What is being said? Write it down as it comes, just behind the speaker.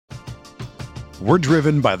We're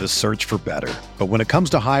driven by the search for better. But when it comes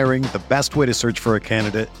to hiring, the best way to search for a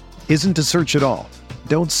candidate isn't to search at all.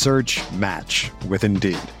 Don't search, match with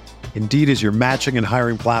Indeed. Indeed is your matching and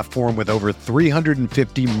hiring platform with over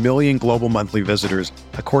 350 million global monthly visitors,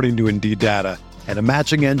 according to Indeed data, and a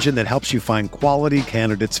matching engine that helps you find quality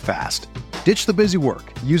candidates fast. Ditch the busy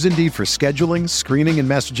work. Use Indeed for scheduling, screening, and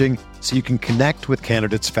messaging so you can connect with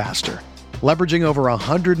candidates faster. Leveraging over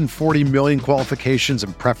 140 million qualifications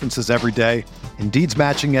and preferences every day, Indeed's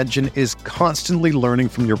matching engine is constantly learning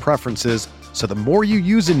from your preferences, so the more you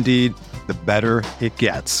use Indeed, the better it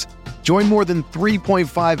gets. Join more than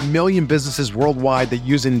 3.5 million businesses worldwide that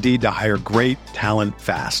use Indeed to hire great talent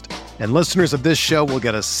fast. And listeners of this show will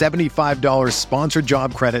get a $75 sponsored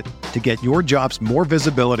job credit to get your jobs more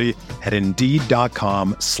visibility at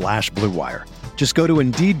Indeed.com/Blue Wire. Just go to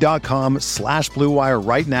Indeed.com/Blue Wire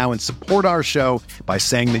right now and support our show by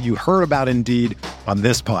saying that you heard about Indeed on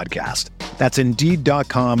this podcast. That's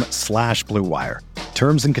Indeed.com/Blue Wire.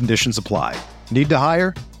 Terms and conditions apply. Need to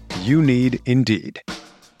hire? You need Indeed.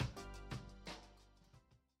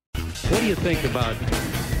 What do you think about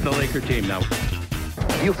the Laker team now?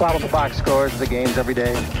 You follow the box scores of the games every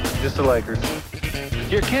day? Just the Lakers.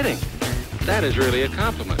 You're kidding. That is really a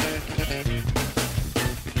compliment.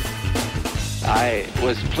 I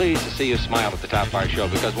was pleased to see you smile at the top of our show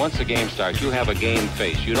because once the game starts, you have a game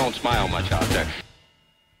face. You don't smile much out there.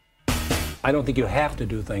 I don't think you have to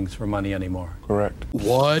do things for money anymore. Correct.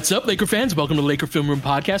 What's up, Laker fans? Welcome to Laker Film Room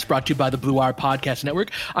Podcast, brought to you by the Blue Wire Podcast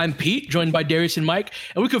Network. I'm Pete, joined by Darius and Mike,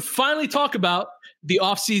 and we could finally talk about the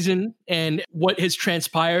offseason and what has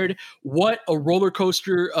transpired, what a roller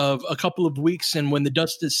coaster of a couple of weeks and when the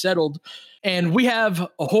dust is settled. And we have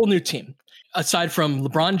a whole new team. Aside from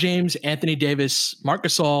LeBron James, Anthony Davis, Marc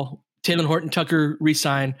Gasol, Talen Horton-Tucker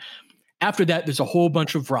re-sign. After that, there's a whole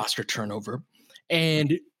bunch of roster turnover.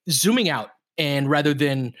 And zooming out, and rather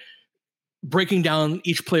than breaking down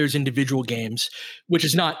each player's individual games, which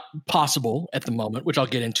is not possible at the moment, which I'll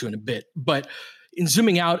get into in a bit, but in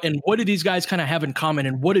zooming out and what do these guys kind of have in common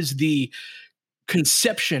and what is the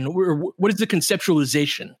conception or what is the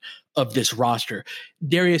conceptualization of this roster?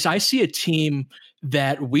 Darius, I see a team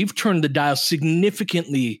that we've turned the dial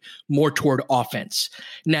significantly more toward offense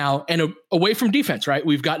now and away from defense, right?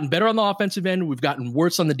 We've gotten better on the offensive end. We've gotten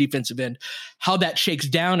worse on the defensive end. How that shakes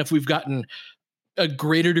down, if we've gotten a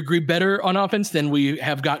greater degree better on offense than we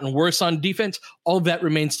have gotten worse on defense, all of that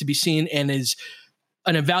remains to be seen and is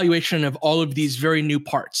an evaluation of all of these very new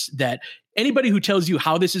parts that anybody who tells you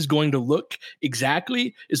how this is going to look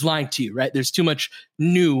exactly is lying to you, right? There's too much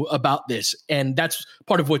new about this. And that's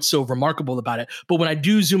part of what's so remarkable about it. But when I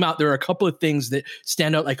do zoom out, there are a couple of things that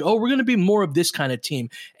stand out like, oh, we're going to be more of this kind of team.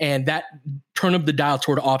 And that turn of the dial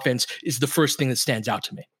toward offense is the first thing that stands out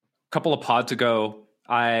to me. A couple of pods ago,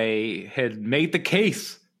 I had made the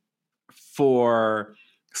case for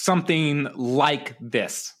something like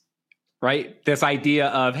this. Right? This idea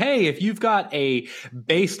of, hey, if you've got a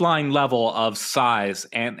baseline level of size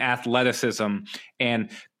and athleticism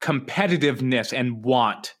and competitiveness and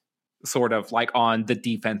want sort of like on the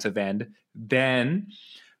defensive end, then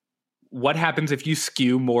what happens if you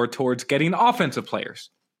skew more towards getting offensive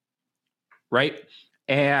players? Right?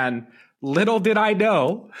 And little did I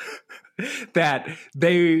know that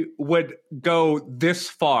they would go this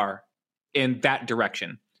far in that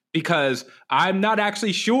direction. Because I'm not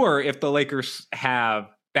actually sure if the Lakers have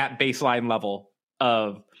that baseline level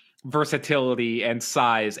of versatility and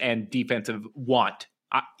size and defensive want.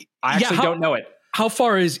 I actually don't know it. How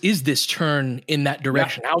far is this turn in that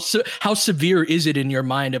direction? Yeah. How severe is it in your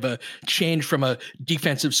mind of a change from a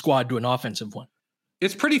defensive squad to an offensive one?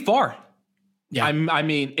 It's pretty far. Yeah. I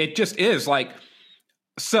mean, it just is like,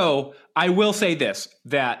 so I will say this,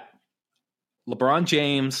 that LeBron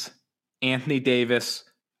James, Anthony Davis,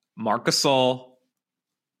 Marc Gasol,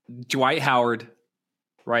 Dwight Howard,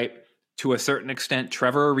 right? To a certain extent,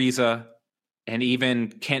 Trevor Ariza, and even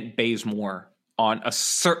Kent Bazemore on a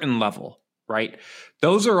certain level, right?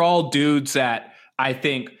 Those are all dudes that I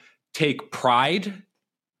think take pride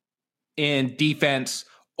in defense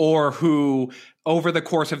or who over the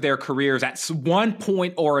course of their careers at one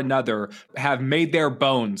point or another have made their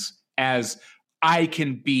bones as I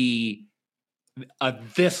can be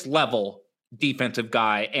this level defensive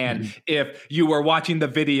guy. And if you were watching the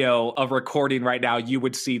video of recording right now, you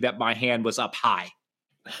would see that my hand was up high.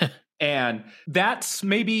 And that's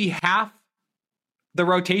maybe half the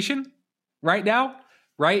rotation right now,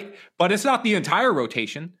 right? But it's not the entire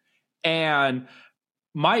rotation. And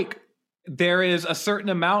Mike, there is a certain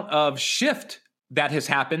amount of shift that has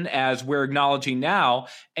happened as we're acknowledging now.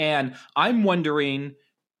 And I'm wondering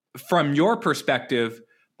from your perspective,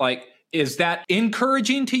 like, Is that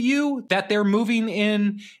encouraging to you that they're moving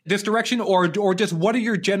in this direction, or just what are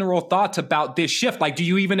your general thoughts about this shift? Like, do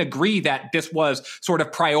you even agree that this was sort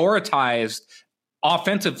of prioritized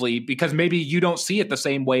offensively because maybe you don't see it the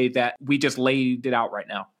same way that we just laid it out right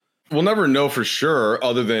now? We'll never know for sure,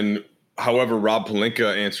 other than however Rob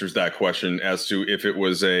Pelinka answers that question as to if it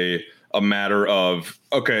was a matter of,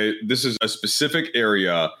 okay, this is a specific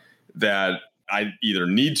area that I either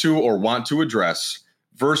need to or want to address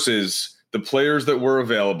versus the players that were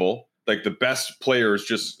available, like the best players,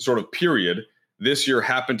 just sort of period, this year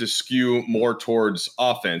happened to skew more towards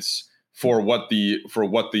offense for what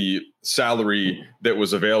the salary that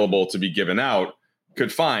was available to be given out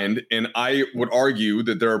could find. And I would argue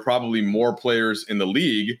that there are probably more players in the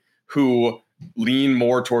league who lean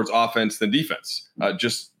more towards offense than defense.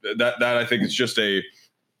 Just that I think is just a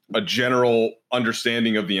general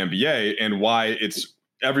understanding of the NBA and why it's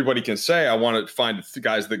everybody can say, I want to find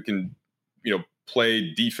guys that can,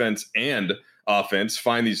 play defense and offense,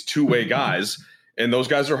 find these two-way guys, and those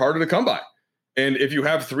guys are harder to come by. And if you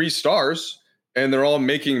have 3 stars and they're all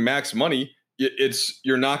making max money,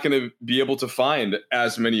 you're not going to be able to find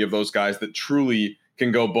as many of those guys that truly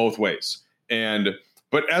can go both ways.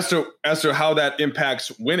 But as to how that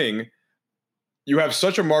impacts winning, you have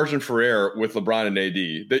such a margin for error with LeBron and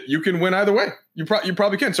AD that you can win either way. You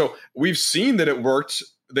probably can. So we've seen that it worked.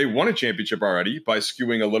 They won a championship already by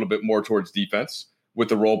skewing a little bit more towards defense with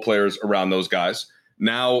the role players around those guys.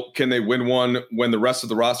 Now, can they win one when the rest of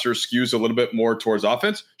the roster skews a little bit more towards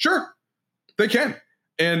offense? Sure, they can.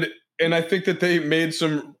 And I think that they made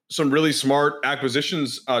some really smart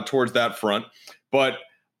acquisitions towards that front. But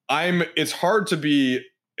it's hard to be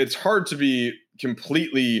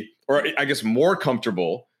completely, or I guess more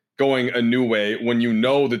comfortable going a new way when you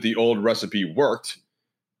know that the old recipe worked.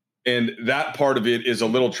 And that part of it is a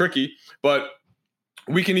little tricky, but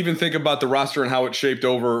we can even think about the roster and how it shaped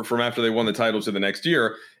over from after they won the title to the next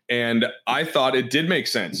year. And I thought it did make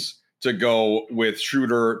sense to go with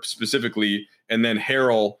Schroeder specifically, and then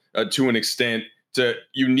Harrell to an extent.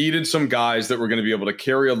 You needed some guys that were going to be able to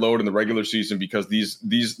carry a load in the regular season because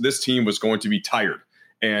this team was going to be tired,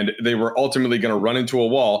 and they were ultimately going to run into a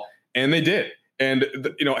wall, and they did. And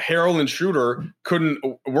Harrell and Schroeder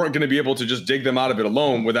weren't going to be able to just dig them out of it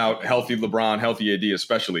alone without healthy LeBron, healthy AD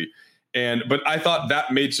especially. But I thought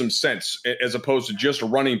that made some sense as opposed to just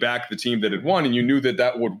running back the team that had won, and you knew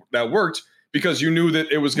that worked because you knew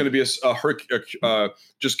that it was going to be a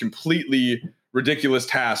just completely ridiculous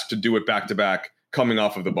task to do it back to back coming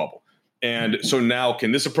off of the bubble. And so now,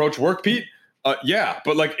 can this approach work, Pete? Yeah,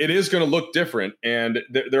 but it is going to look different, and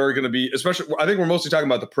there are going to be, especially, I think we're mostly talking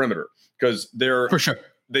about the perimeter because for sure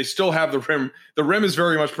they still have the rim. The rim is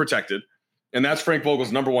very much protected, and that's Frank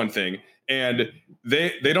Vogel's number one thing. And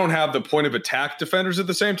they don't have the point of attack defenders at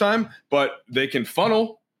the same time, but they can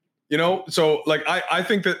funnel. So I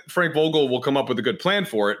think that Frank Vogel will come up with a good plan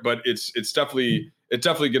for it, but it's definitely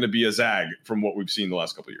going to be a zag from what we've seen the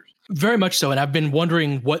last couple of years. Very much so. And I've been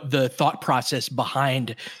wondering what the thought process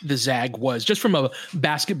behind the zag was, just from a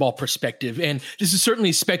basketball perspective. And this is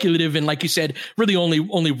certainly speculative. And like you said, really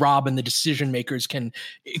only Rob and the decision makers can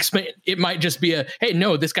explain. It might just be hey,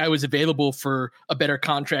 no, this guy was available for a better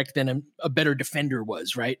contract than a better defender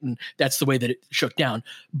was, right? And that's the way that it shook down.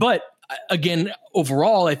 But again,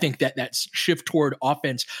 overall, I think that shift toward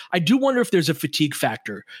offense, I do wonder if there's a fatigue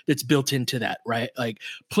factor that's built into that, right? Like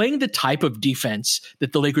playing the type of defense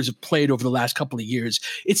that the Lakers have played over the last couple of years,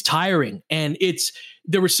 it's tiring. And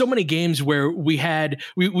there were so many games where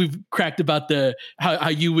we've cracked about how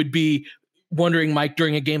you would be wondering, Mike,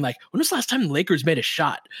 during a game, like, when was the last time the Lakers made a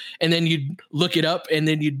shot? And then you'd look it up, and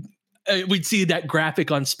then we'd see that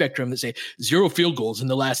graphic on Spectrum that say 0 field goals in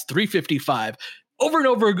the last 355. Over and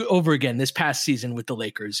over again this past season with the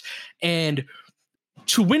Lakers. And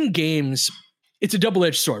to win games, it's a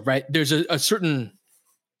double-edged sword, right? There's a certain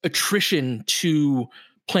attrition to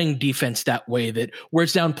playing defense that way that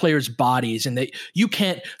wears down players' bodies, and that you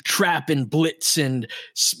can't trap and blitz and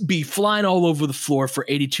be flying all over the floor for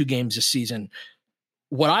 82 games a season.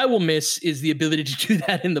 What I will miss is the ability to do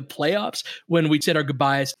that in the playoffs. When we said our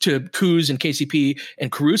goodbyes to Kuz and KCP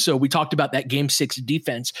and Caruso, we talked about that Game 6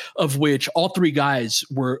 defense, of which all 3 guys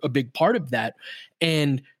were a big part of that.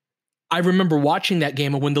 And I remember watching that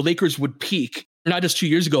game, and when the Lakers would peak, not just 2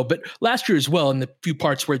 years ago, but last year as well, in the few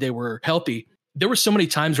parts where they were healthy, there were so many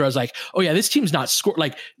times where I was like, oh yeah, this team's not scoring.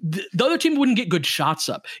 Like the other team wouldn't get good shots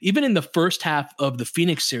up. Even in the first half of the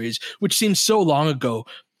Phoenix series, which seems so long ago,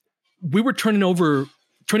 we were turning over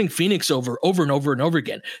turning Phoenix over and over and over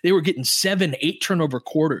again. They were getting 7-8 turnover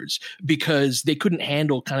quarters because they couldn't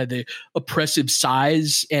handle kind of the oppressive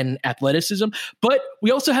size and athleticism. But we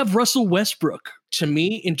also have Russell Westbrook. To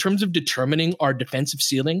me, in terms of determining our defensive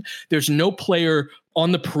ceiling, there's no player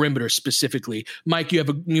on the perimeter specifically. Mike, you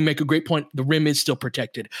make a great point. The rim is still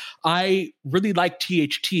protected. I really like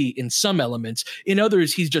THT in some elements. In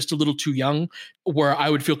others, he's just a little too young, where I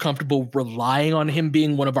would feel comfortable relying on him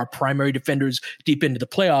being one of our primary defenders deep into the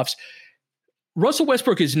playoffs. Russell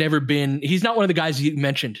Westbrook has never been, he's not one of the guys you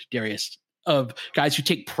mentioned, Darius, of guys who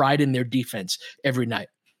take pride in their defense every night.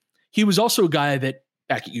 He was also a guy that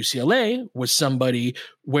back at UCLA was somebody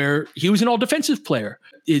where he was an all defensive player.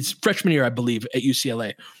 His freshman year, I believe, at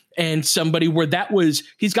UCLA. And somebody where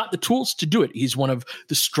he's got the tools to do it. He's one of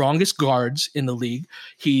the strongest guards in the league.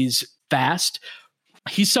 He's fast.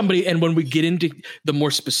 He's somebody, and when we get into the more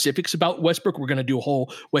specifics about Westbrook, we're going to do a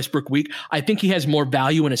whole Westbrook week. I think he has more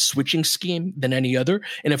value in a switching scheme than any other.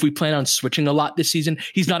 And if we plan on switching a lot this season,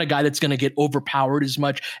 he's not a guy that's going to get overpowered as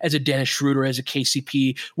much as a Dennis Schroeder, as a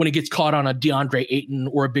KCP. When he gets caught on a DeAndre Ayton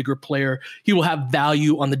or a bigger player, he will have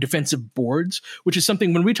value on the defensive boards, which is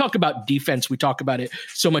something when we talk about defense, we talk about it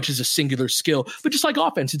so much as a singular skill. But just like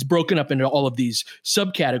offense, it's broken up into all of these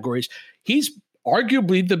subcategories. He's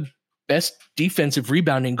arguably the best defensive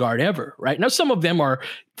rebounding guard ever, right? Now, some of them are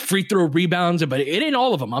free throw rebounds, but it ain't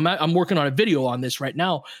all of them. I'm working on a video on this right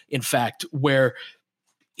now, in fact, where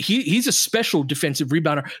he's a special defensive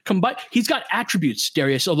rebounder. He's got attributes,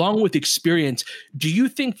 Darius, along with experience. Do you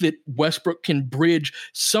think that Westbrook can bridge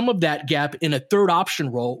some of that gap in a third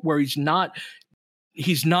option role where he's not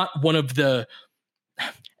one of the,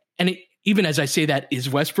 even as I say that,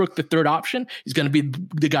 is Westbrook the third option? He's going to be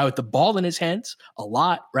the guy with the ball in his hands a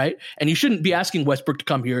lot, right? And you shouldn't be asking Westbrook to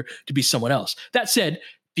come here to be someone else. That said,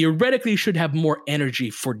 theoretically, he should have more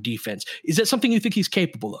energy for defense. Is that something you think he's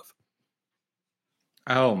capable of?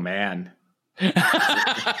 Oh, man.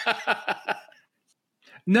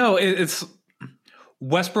 No, it's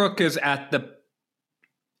Westbrook is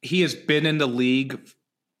he has been in the league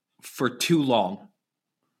for too long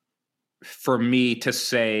for me to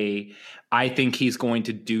say, I think he's going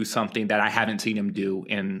to do something that I haven't seen him do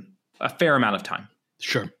in a fair amount of time.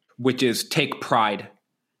 Sure. Which is take pride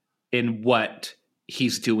in what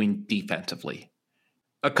he's doing defensively.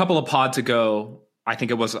 A couple of pods ago, I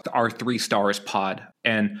think it was our 3 Stars pod,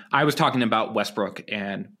 and I was talking about Westbrook,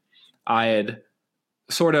 and I had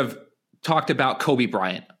sort of talked about Kobe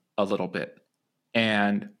Bryant a little bit.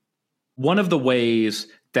 And one of the ways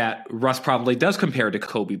that Russ probably does compare to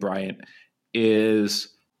Kobe Bryant is,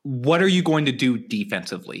 what are you going to do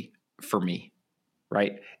defensively for me,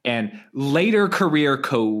 right? And later career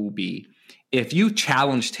Kobe, if you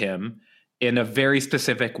challenged him in a very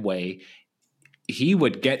specific way, he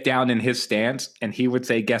would get down in his stance and he would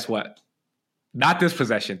say, guess what? Not this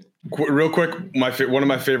possession. Real quick, one of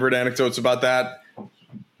my favorite anecdotes about that,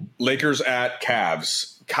 Lakers at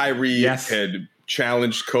Cavs. Kyrie had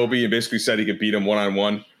challenged Kobe and basically said he could beat him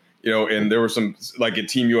one-on-one, and there was some, like, at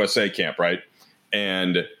Team USA camp, right?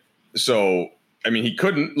 And so, I mean, he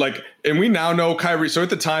couldn't, and we now know Kyrie. So at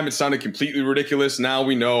the time, it sounded completely ridiculous. Now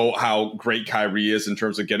we know how great Kyrie is in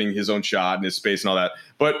terms of getting his own shot and his space and all that.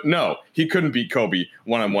 But no, he couldn't beat Kobe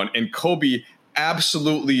one-on-one. And Kobe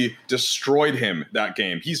absolutely destroyed him that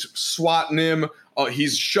game. He's swatting him.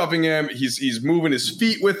 He's shoving him. He's moving his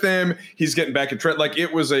feet with him. He's getting back and tread. Like,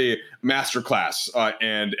 it was a masterclass,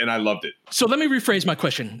 and I loved it. So let me rephrase my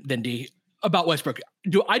question then, D, about Westbrook.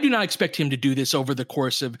 I do not expect him to do this over the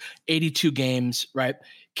course of 82 games, right?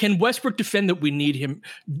 Can Westbrook defend that we need him?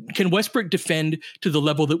 Can Westbrook defend to the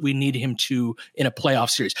level that we need him to in a playoff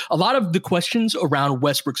series? A lot of the questions around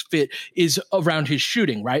Westbrook's fit is around his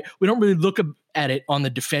shooting, right? We don't really look at it on the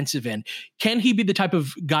defensive end. Can he be the type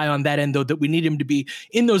of guy on that end, though, that we need him to be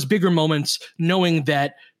in those bigger moments, knowing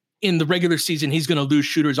that in the regular season, he's going to lose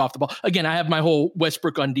shooters off the ball? Again, I have my whole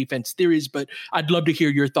Westbrook on defense theories, but I'd love to hear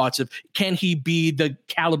your thoughts of, can he be the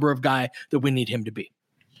caliber of guy that we need him to be?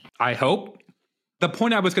 I hope. The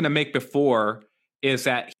point I was going to make before is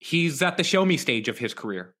that he's at the show me stage of his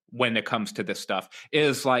career when it comes to this stuff.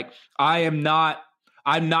 Is like, I'm not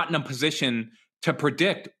in a position to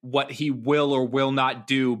predict what he will or will not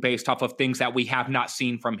do based off of things that we have not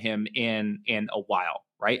seen from him in a while.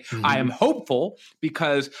 Right. Mm-hmm. I am hopeful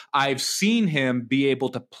because I've seen him be able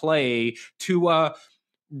to play to a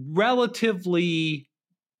relatively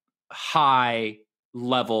high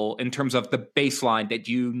level in terms of the baseline that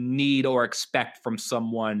you need or expect from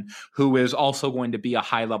someone who is also going to be a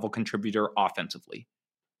high level contributor offensively.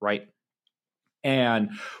 Right.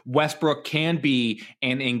 And Westbrook can be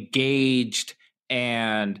an engaged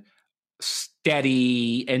and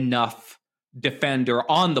steady enough defender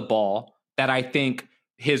on the ball that I think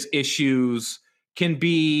his issues can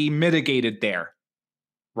be mitigated there,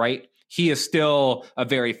 right? He is still a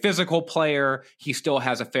very physical player. He still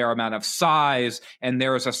has a fair amount of size, and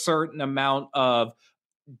there is a certain amount of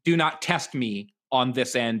do not test me on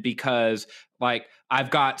this end because like I've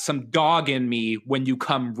got some dog in me when you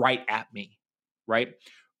come right at me, right?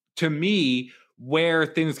 To me, where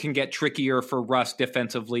things can get trickier for Russ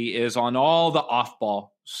defensively is on all the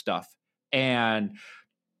off-ball stuff. And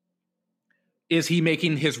is he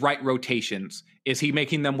making his right rotations? Is he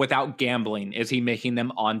making them without gambling? Is he making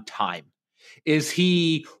them on time? Is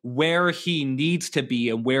he where he needs to be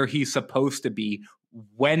and where he's supposed to be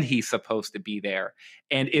when he's supposed to be there?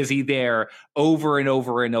 And is he there over and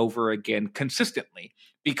over and over again consistently?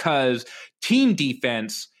 Because team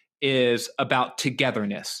defense is about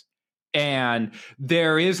togetherness. And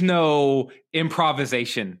there is no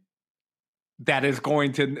improvisation that is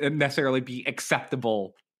going to necessarily be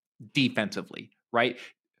acceptable defensively, right?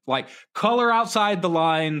 Like color outside the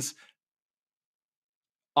lines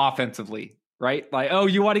offensively, right? Like, oh,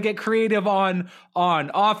 you want to get creative on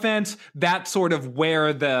offense? That's sort of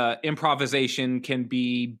where the improvisation can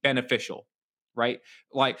be beneficial, right?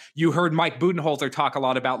 Like you heard Mike Budenholzer talk a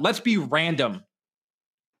lot about let's be random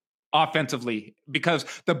offensively because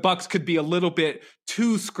the Bucks could be a little bit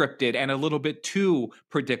too scripted and a little bit too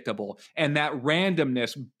predictable, and that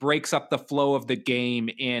randomness breaks up the flow of the game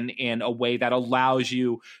in a way that allows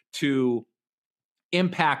you to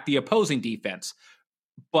impact the opposing defense.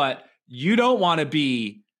 But you don't want to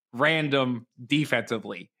be random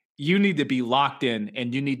defensively. You need to be locked in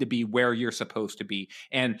and you need to be where you're supposed to be.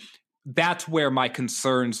 And that's where my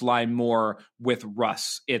concerns lie more with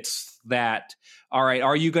Russ. It's that, all right,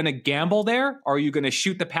 are you going to gamble there? Are you going to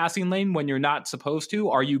shoot the passing lane when you're not supposed to?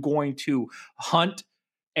 Are you going to hunt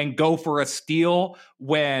and go for a steal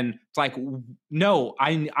when it's like, no,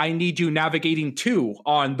 I need you navigating 2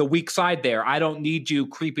 on the weak side there. I don't need you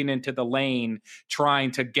creeping into the lane trying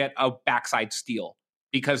to get a backside steal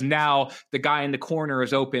because now the guy in the corner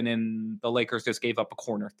is open and the Lakers just gave up a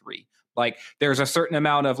corner 3. Like there's a certain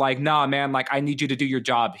amount of like, nah, man, like I need you to do your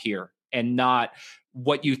job here and not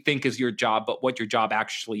what you think is your job, but what your job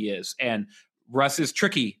actually is. And Russ is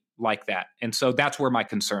tricky like that. And so that's where my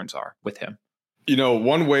concerns are with him. You know,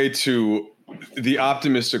 one way the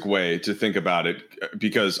optimistic way to think about it,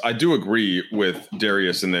 because I do agree with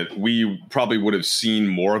Darius in that we probably would have seen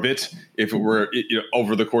more of it if it were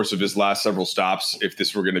over the course of his last several stops, if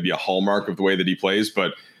this were going to be a hallmark of the way that he plays.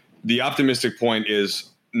 But the optimistic point is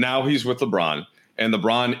now he's with LeBron, and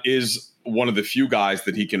LeBron is one of the few guys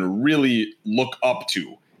that he can really look up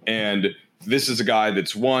to. And this is a guy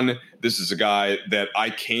that's won. This is a guy that I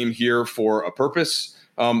came here for a purpose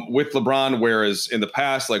with LeBron, whereas in the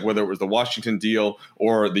past, like whether it was the Washington deal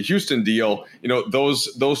or the Houston deal,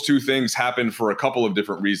 those two things happened for a couple of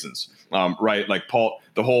different reasons, right? Like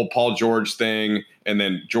the whole Paul George thing, and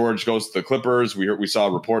then George goes to the Clippers. We saw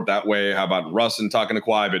a report that way. How about Russ and talking to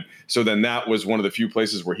Kawhi? But so then that was one of the few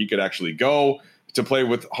places where he could actually go to play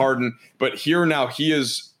with Harden. But here now he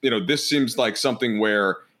is, this seems like something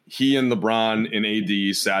where he and LeBron and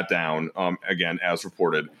AD sat down, again, as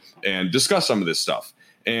reported, and discussed some of this stuff.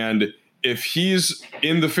 And if he's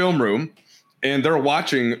in the film room and they're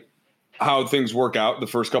watching how things work out the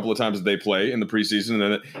first couple of times that they play in the preseason,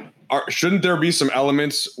 then shouldn't there be some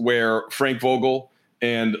elements where Frank Vogel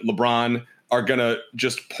and LeBron are going to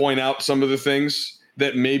just point out some of the things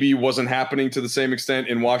that maybe wasn't happening to the same extent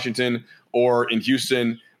in Washington or in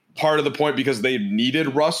Houston? Part of the point, because they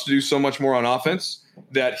needed Russ to do so much more on offense,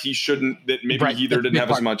 that maybe he either didn't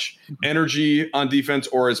have as much energy on defense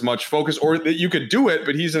or as much focus, or that you could do it,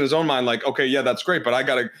 but he's in his own mind like, okay, yeah, that's great, but I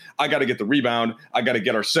gotta get the rebound, I gotta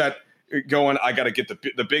get our set going, I gotta get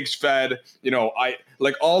the bigs fed, I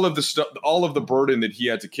like all of the stuff, all of the burden that he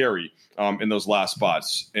had to carry in those last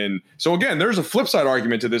spots. And so again, there's a flip side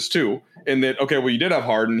argument to this too, in that, okay, well, you did have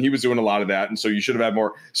Harden, he was doing a lot of that, and so you should have had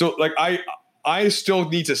more. So like I still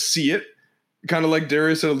need to see it, kind of like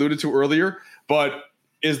Darius had alluded to earlier, but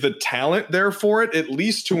is the talent there for it, at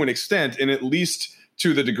least to an extent, and at least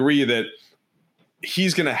to the degree that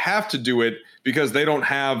he's going to have to do it because they don't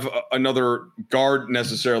have another guard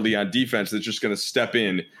necessarily on defense that's just going to step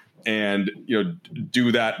in and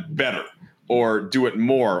do that better or do it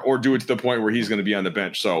more or do it to the point where he's going to be on the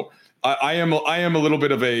bench. So I am a little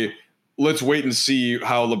bit of a let's wait and see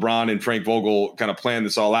how LeBron and Frank Vogel kind of plan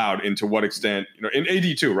this all out, and to what extent, and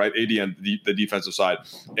AD too, right? AD on the defensive side,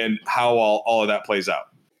 and how all of that plays out.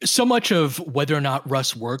 So much of whether or not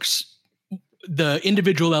Russ works, the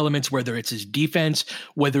individual elements, whether it's his defense,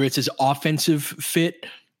 whether it's his offensive fit,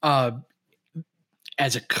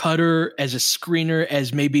 as a cutter, as a screener,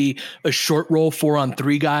 as maybe a short roll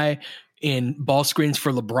 4-on-3 guy in ball screens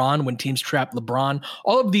for LeBron when teams trap LeBron.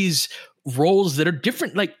 All of these roles that are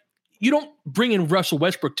different. Like, you don't bring in Russell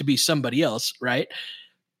Westbrook to be somebody else, right?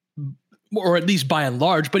 Or at least by and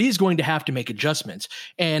large, but he's going to have to make adjustments.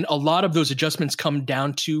 And a lot of those adjustments come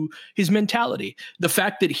down to his mentality. The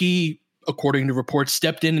fact that he, according to reports,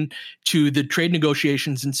 stepped in to the trade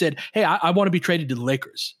negotiations and said, hey, I want to be traded to the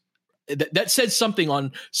Lakers. That says something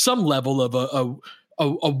on some level of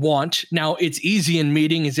a want. Now, it's easy in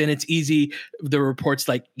meetings, and it's easy. The reports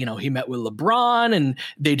like, he met with LeBron and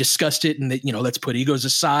they discussed it, and that, let's put egos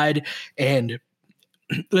aside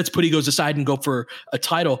and go for a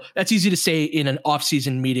title. That's easy to say in an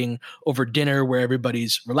off-season meeting over dinner where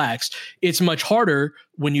everybody's relaxed. It's much harder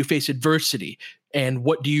when you face adversity. And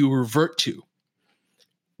what do you revert to?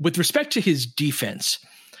 With respect to his defense,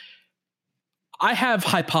 I have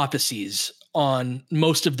hypotheses on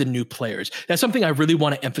most of the new players. That's something I really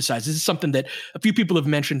want to emphasize. This is something that a few people have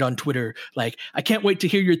mentioned on Twitter. Like, I can't wait to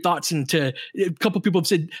hear your thoughts. And a couple of people have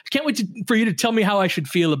said, I can't wait for you to tell me how I should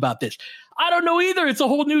feel about this. I don't know either. It's a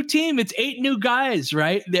whole new team. It's 8 new guys,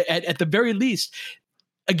 right? At the very least.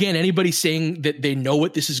 Again, anybody saying that they know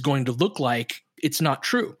what this is going to look like, it's not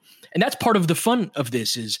true. And that's part of the fun of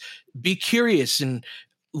this, is be curious and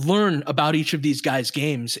learn about each of these guys'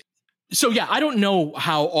 games. So yeah, I don't know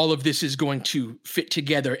how all of this is going to fit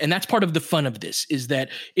together. And that's part of the fun of this, is that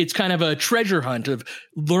it's kind of a treasure hunt of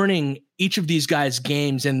learning each of these guys'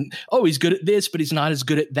 games and, oh, he's good at this, but he's not as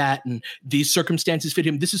good at that. And these circumstances fit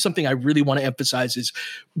him. This is something I really want to emphasize is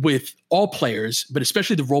with all players, but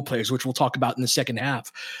especially the role players, which we'll talk about in the second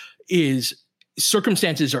half, is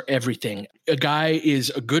circumstances are everything. A guy is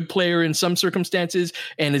a good player in some circumstances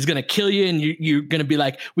and is going to kill you. And you're going to be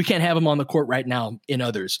like, we can't have him on the court right now in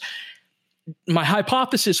others. My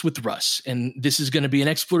hypothesis with Russ, and this is going to be an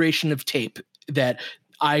exploration of tape that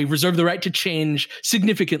I reserve the right to change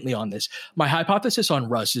significantly on this. My hypothesis on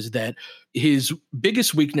Russ is that his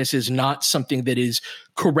biggest weakness is not something that is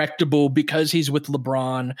correctable because he's with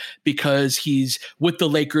LeBron, because he's with the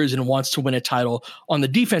Lakers and wants to win a title. On the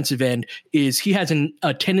defensive end, is he has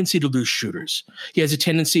a tendency to lose shooters. He has a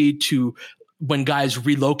tendency to, when guys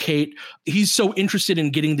relocate, he's so interested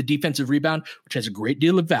in getting the defensive rebound, which has a great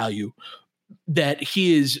deal of value, that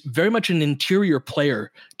he is very much an interior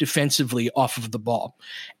player defensively off of the ball.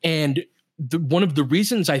 And one of the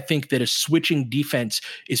reasons I think that a switching defense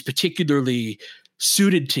is particularly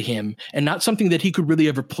suited to him and not something that he could really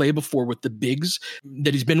ever play before with the bigs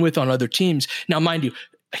that he's been with on other teams. Now, mind you,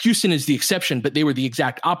 Houston is the exception, but they were the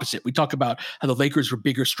exact opposite. We talk about how the Lakers were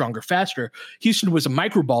bigger, stronger, faster. Houston was a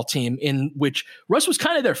micro ball team in which Russ was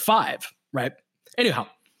kind of their 5, right? Anyhow,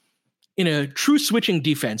 in a true switching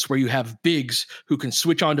defense where you have bigs who can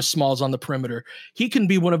switch onto smalls on the perimeter, he can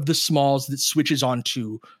be one of the smalls that switches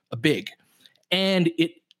onto a big. And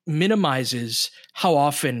it minimizes how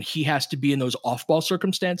often he has to be in those off-ball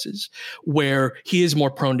circumstances where he is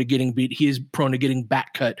more prone to getting beat. He is prone to getting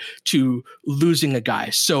back cut, to losing a guy.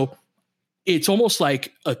 So it's almost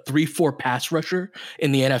like a 3-4 pass rusher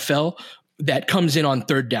in the NFL that comes in on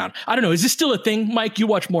third down. I don't know. Is this still a thing? Mike, you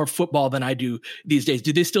watch more football than I do these days.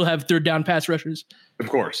 Do they still have third down pass rushers? Of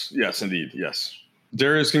course. Yes, indeed. Yes.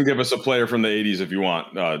 Darius can give us a player from the 80s if you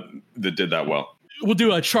want that did that well. We'll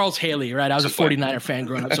do a Charles Haley, right? I was a 49er fan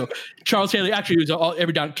growing up. So Charles Haley actually was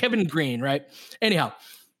every down. Kevin Green, right? Anyhow,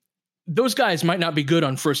 those guys might not be good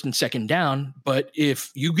on first and second down, but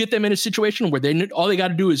if you get them in a situation where all they got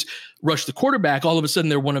to do is rush the quarterback, all of a sudden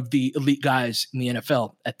they're one of the elite guys in the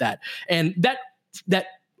NFL at that. And that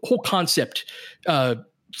whole concept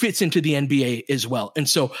fits into the NBA as well. And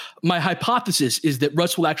so my hypothesis is that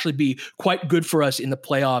Russ will actually be quite good for us in the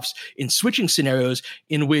playoffs in switching scenarios,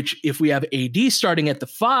 in which if we have AD starting at the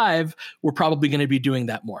 5, we're probably going to be doing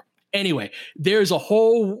that more. Anyway, there's a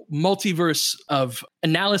whole multiverse of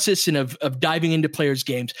analysis and of diving into players'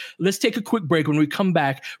 games. Let's take a quick break. When we come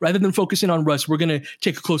back, rather than focusing on Russ, we're going to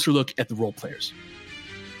take a closer look at the role players.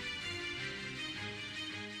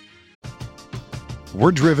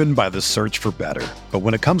 We're driven by the search for better. But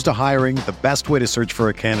when it comes to hiring, the best way to search for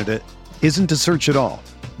a candidate isn't to search at all.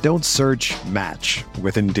 Don't search, match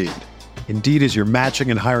with Indeed. Indeed is your matching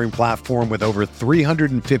and hiring platform with over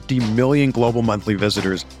 350 million global monthly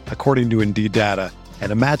visitors, according to Indeed data,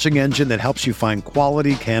 and a matching engine that helps you find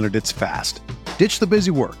quality candidates fast. Ditch the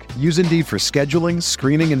busy work. Use Indeed for scheduling,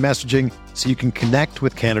 screening, and messaging so you can connect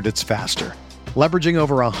with candidates faster. Leveraging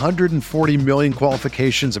over 140 million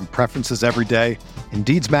qualifications and preferences every day,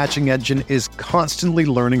 Indeed's matching engine is constantly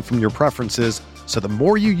learning from your preferences, so the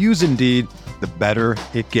more you use Indeed, the better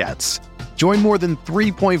it gets. Join more than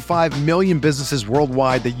 3.5 million businesses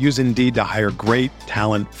worldwide that use Indeed to hire great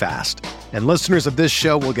talent fast. And listeners of this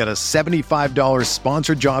show will get a $75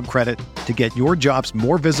 sponsored job credit to get your jobs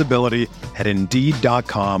more visibility at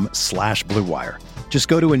Indeed.com/Blue Wire. Just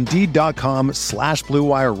go to Indeed.com/Blue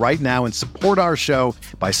Wire right now and support our show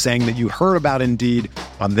by saying that you heard about Indeed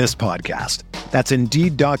on this podcast. That's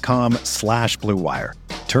Indeed.com/Blue Wire.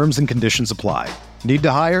 Terms and conditions apply. Need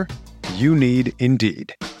to hire? You need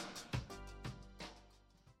Indeed.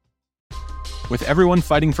 With everyone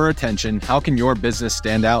fighting for attention, how can your business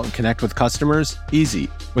stand out and connect with customers? Easy,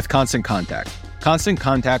 with Constant Contact. Constant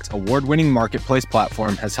Contact's award-winning marketplace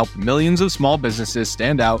platform has helped millions of small businesses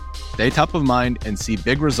stand out, stay top of mind, and see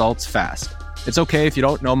big results fast. It's okay if you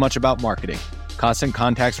don't know much about marketing. Constant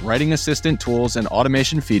Contact's writing assistant tools and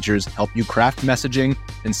automation features help you craft messaging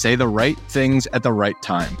and say the right things at the right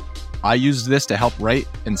time. I used this to help write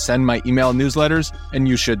and send my email newsletters, and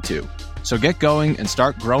you should too. So get going and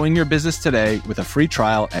start growing your business today with a free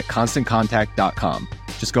trial at ConstantContact.com.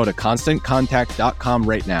 Just go to ConstantContact.com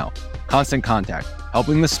right now. Constant Contact,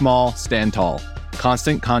 helping the small stand tall.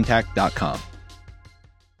 ConstantContact.com.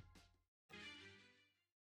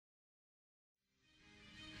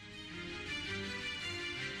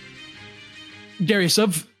 Darius,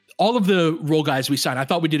 of all of the role guys we signed, I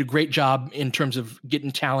thought we did a great job in terms of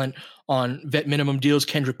getting talent on vet minimum deals.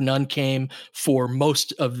 Kendrick Nunn came for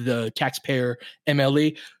most of the taxpayer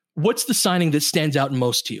MLE. What's the signing that stands out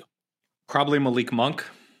most to you? Probably Malik Monk.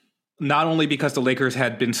 Not only because the Lakers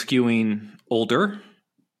had been skewing older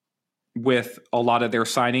with a lot of their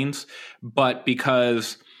signings, but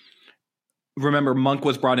because, remember, Monk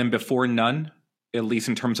was brought in before Nunn, at least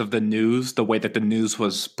in terms of the news, the way that the news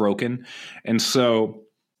was broken. And so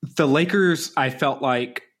the Lakers, I felt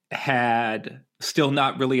like, had still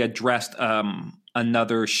not really addressed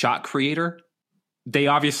another shot creator. They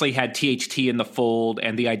obviously had THT in the fold,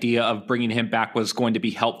 and the idea of bringing him back was going to be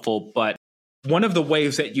helpful. But one of the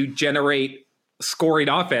ways that you generate scoring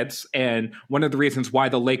offense, and one of the reasons why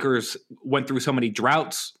the Lakers went through so many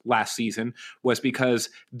droughts last season, was because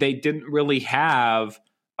they didn't really have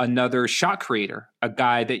another shot creator, a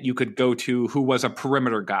guy that you could go to who was a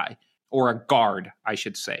perimeter guy, or a guard, I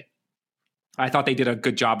should say. I thought they did a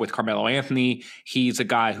good job with Carmelo Anthony. He's a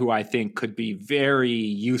guy who I think could be very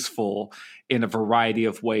useful in a variety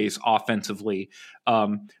of ways offensively.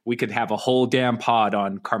 We could have a whole damn pod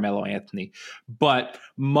on Carmelo Anthony. But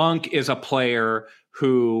Monk is a player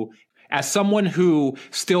who, as someone who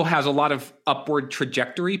still has a lot of upward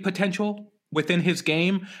trajectory potential within his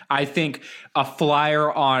game, I think a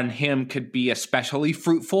flyer on him could be especially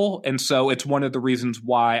fruitful. And so it's one of the reasons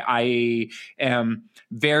why I am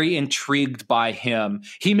very intrigued by him.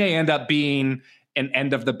 He may end up being an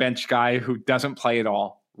end of the bench guy who doesn't play at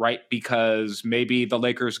all, right? Because maybe the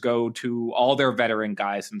Lakers go to all their veteran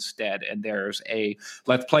guys instead. And there's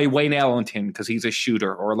let's play Wayne Ellington because he's a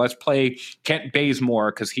shooter, or let's play Kent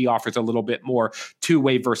Bazemore because he offers a little bit more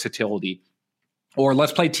two-way versatility. Or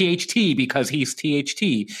let's play THT because he's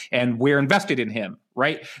THT and we're invested in him,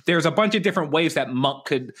 right? There's a bunch of different ways that Monk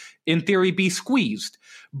could, in theory, be squeezed.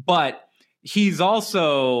 But he's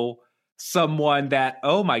also someone that,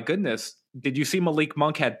 oh my goodness, did you see Malik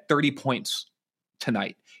Monk had 30 points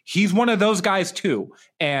tonight? He's one of those guys too.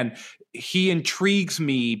 And he intrigues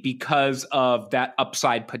me because of that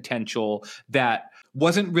upside potential that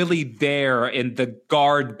wasn't really there in the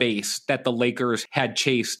guard base that the Lakers had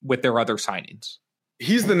chased with their other signings.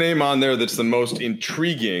 He's the name on there that's the most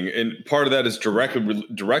intriguing, and part of that is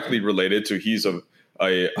directly related to he's a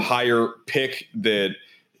higher pick that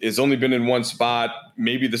has only been in one spot.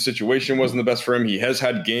 Maybe the situation wasn't the best for him. He has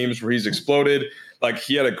had games where he's exploded. Like,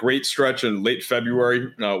 he had a great stretch in late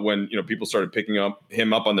February when people started picking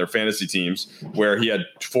him up on their fantasy teams, where he had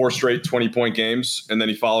 4 straight 20-point games, and then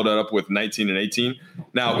he followed that up with 19 and 18.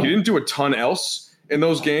 Now, he didn't do a ton else in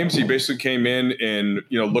those games. He basically came in and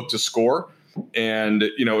looked to score. And,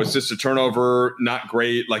 it's just a turnover, not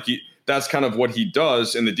great. Like, that's kind of what he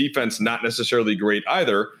does. And the defense, not necessarily great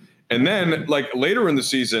either. And then, later in the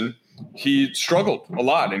season, he struggled a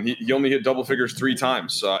lot. And he only hit double figures 3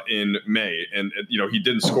 times in May. And, he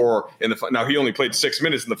didn't score in the – now, he only played 6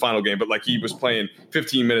 minutes in the final game. But, he was playing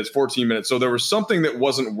 15 minutes, 14 minutes. So there was something that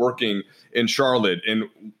wasn't working in Charlotte. And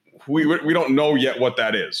we don't know yet what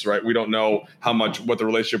that is, right? We don't know what the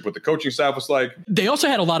relationship with the coaching staff was like. They also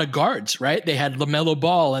had a lot of guards, right? They had LaMelo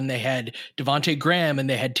Ball, and they had Devontae Graham, and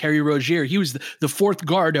they had Terry Rozier. He was the fourth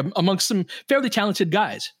guard amongst some fairly talented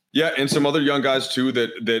guys. Yeah, and some other young guys too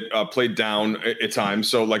that played down at times.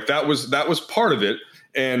 So that was part of it.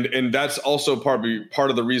 And that's also part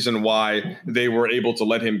of the reason why they were able to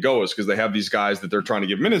let him go, is because they have these guys that they're trying to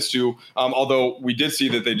give minutes to. Although we did see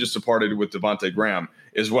that they just departed with Devontae Graham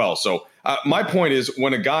as well. So my point is,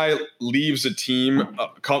 when a guy leaves a team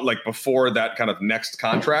like before that kind of next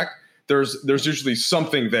contract, there's usually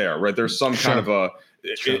something there, right? There's some kind of a,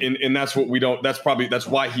 and that's what we don't. That's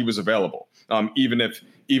why he was available. Even if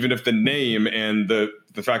the name and the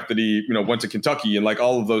fact that he went to Kentucky and like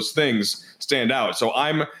all of those things stand out. So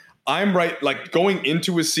I'm right, like going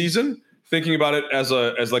into his season, thinking about it as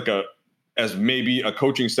maybe a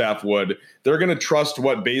coaching staff would. They're going to trust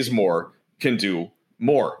what Bazemore can do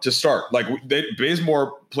more to start. Like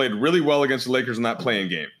Bazemore played really well against the Lakers in that playing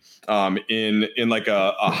game. In like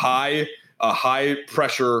a high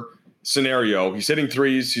pressure scenario. He's hitting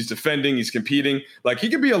threes, he's defending, he's competing. Like he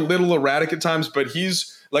can be a little erratic at times, but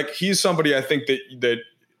he's somebody I think that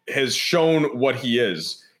has shown what he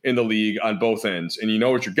is in the league on both ends, and you know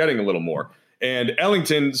what you're getting a little more. And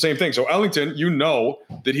Ellington, same thing. So Ellington, that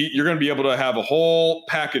you're going to be able to have a whole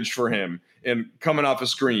package for him and coming off of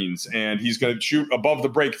screens, and he's going to shoot above the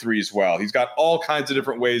break threes well. He's got all kinds of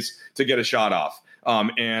different ways to get a shot off.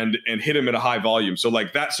 And hit him at a high volume. So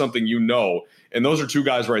like that's something and those are two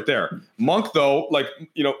guys right there. Monk, though,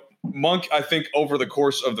 Monk, I think over the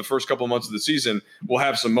course of the first couple of months of the season will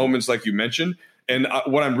have some moments like you mentioned. And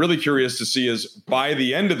what I'm really curious to see is by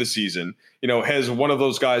the end of the season, has one of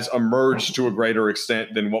those guys emerged to a greater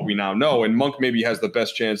extent than what we now know? And Monk maybe has the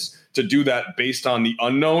best chance to do that based on the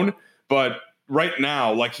unknown. But right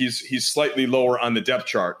now, like he's slightly lower on the depth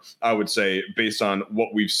chart, I would say, based on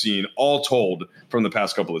what we've seen all told from the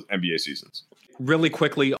past couple of NBA seasons. Really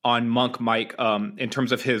quickly on Monk, Mike, in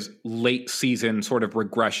terms of his late season sort of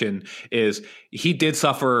regression, is he did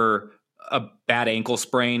suffer a bad ankle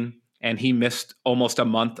sprain and he missed almost a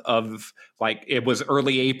month of, like, it was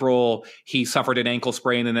early April. He suffered an ankle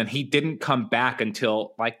sprain and then he didn't come back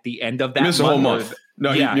until like the end of that month. A whole month.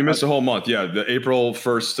 No, yeah, you missed a whole month. Yeah, the April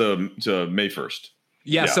 1st to May 1st.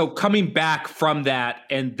 Yeah, so coming back from that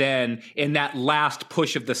and then in that last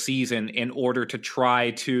push of the season in order to try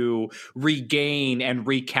to regain and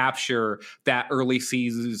recapture that early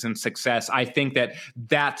season success, I think that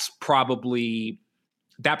probably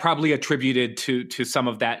attributed to some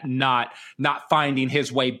of that not finding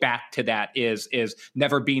his way back to that is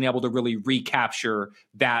never being able to really recapture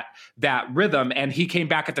that rhythm. And he came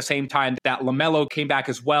back at the same time that LaMelo came back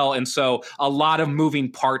as well. And so a lot of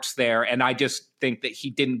moving parts there. And I just think that he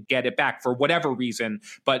didn't get it back for whatever reason,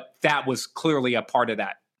 but that was clearly a part of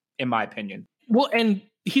that, in my opinion. Well, and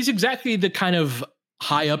he's exactly the kind of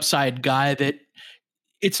high upside guy that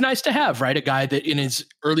it's nice to have, right? A guy that in his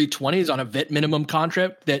early 20s on a vet minimum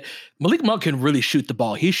contract, that Malik Monk can really shoot the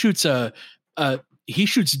ball. He shoots he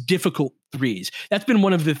shoots difficult threes. That's been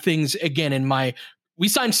one of the things, again, we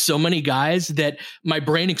signed so many guys that my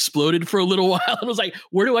brain exploded for a little while. And I was like,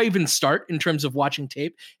 where do I even start in terms of watching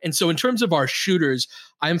tape? And so in terms of our shooters,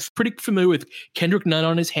 I'm pretty familiar with Kendrick Nunn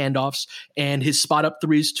on his handoffs and his spot up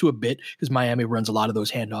threes to a bit, because Miami runs a lot of those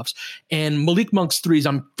handoffs. And Malik Monk's threes,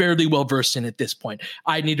 I'm fairly well versed in at this point.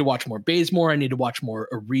 I need to watch more Bazemore. I need to watch more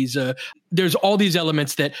Ariza. There's all these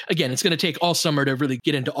elements that, again, it's going to take all summer to really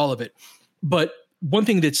get into all of it. But one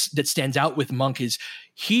thing that stands out with Monk is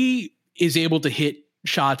he is able to hit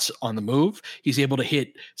shots on the move. He's able to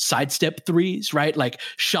hit sidestep threes, right? Like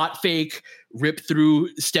shot fake, rip through,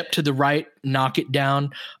 step to the right, knock it down.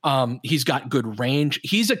 He's got good range.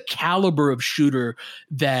 He's a caliber of shooter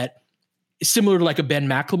that is similar to like a Ben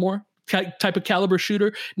McLemore type of caliber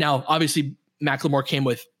shooter. Now, obviously, McLemore came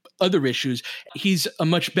with other issues. He's a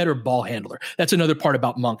much better ball handler. That's another part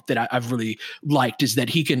about Monk that I've really liked, is that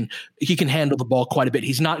he can handle the ball quite a bit.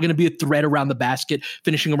 He's not going to be a threat around the basket,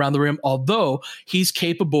 finishing around the rim, although he's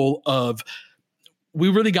capable of. We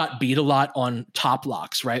really got beat a lot on top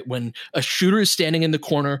locks, right? When a shooter is standing in the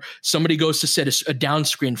corner, somebody goes to set a down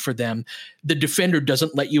screen for them, the defender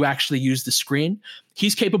doesn't let you actually use the screen.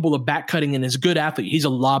 He's capable of back cutting and is a good athlete. He's a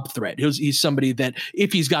lob threat. He's somebody that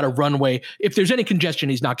if he's got a runway, if there's any congestion,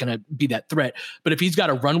 he's not going to be that threat. But if he's got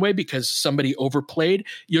a runway because somebody overplayed,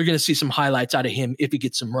 you're going to see some highlights out of him if he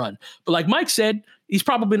gets some run. But like Mike said, he's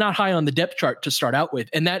probably not high on the depth chart to start out with.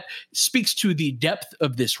 And that speaks to the depth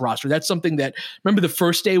of this roster. That's something that, remember the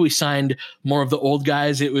first day we signed more of the old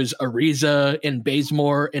guys, it was Ariza and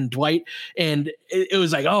Bazemore and Dwight. And it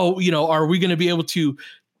was like, are we going to be able to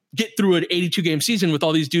get through an 82-game season with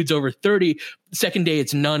all these dudes over 30? The second day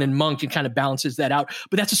it's Nunn and Monk, and kind of balances that out.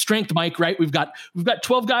 But that's a strength, Mike, right? We've got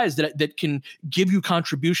 12 guys that can give you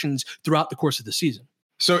contributions throughout the course of the season.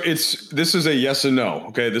 So this is a yes and no.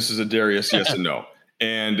 Okay. This is a Darius yes and no.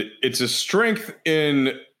 And it's a strength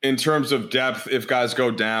in in terms of depth if guys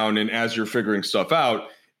go down and as you're figuring stuff out.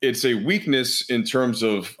 It's a weakness in terms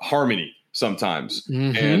of harmony sometimes.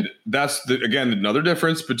 And that's, again, another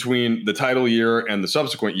difference between the title year and the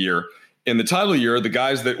subsequent year. In the title year, the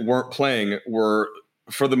guys that weren't playing were,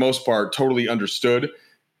 for the most part, totally understood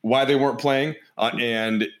why they weren't playing,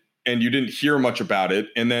 and you didn't hear much about it.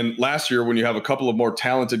 And then last year, when you have a couple of more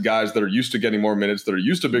talented guys that are used to getting more minutes, that are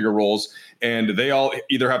used to bigger roles, and they all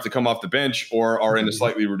either have to come off the bench or are in a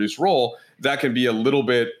slightly reduced role, that can be a little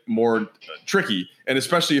bit more tricky. And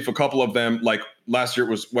especially if a couple of them, like last year it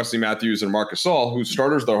was Wesley Matthews and Marc Gasol, who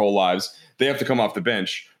starters their whole lives, they have to come off the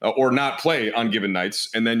bench or not play on given nights.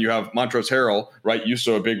 And then you have Montrezl Harrell, right, used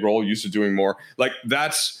to a big role, used to doing more. Like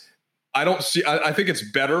that's, I think it's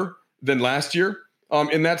better than last year.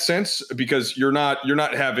 In that sense, because you're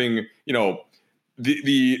not having,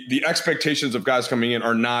 the expectations of guys coming in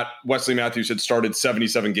are not Wesley Matthews had started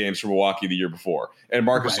 77 games for Milwaukee the year before, and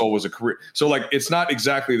Marc Gasol was a career. So like, it's not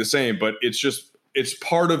exactly the same, but it's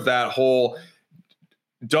part of that whole.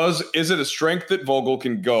 Is it a strength that Vogel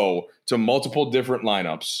can go to multiple different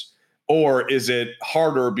lineups, or is it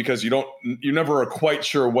harder because you never are quite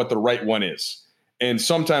sure what the right one is? And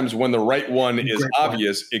sometimes when the right one is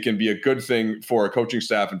obvious, it can be a good thing for a coaching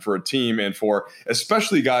staff and for a team and for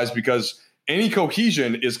especially guys, because any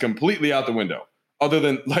cohesion is completely out the window other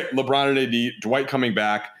than like LeBron and AD, Dwight coming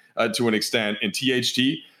back to an extent, and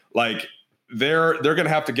THT. Like they're going to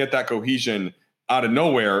have to get that cohesion out of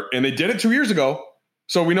nowhere. And they did it 2 years ago.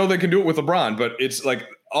 So we know they can do it with LeBron, but it's like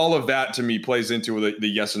all of that to me plays into the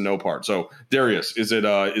yes and no part. So Darius, is it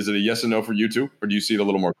a yes and no for you too? Or do you see it a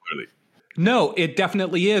little more clearly? No, it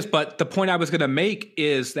definitely is. But the point I was going to make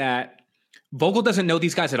is that Vogel doesn't know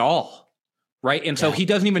these guys at all, right? And so he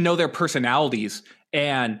doesn't even know their personalities.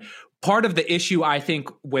 And part of the issue, I think,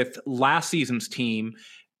 with last season's team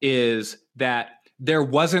is that there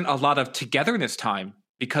wasn't a lot of togetherness time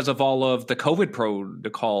because of all of the COVID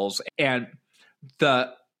protocols. And the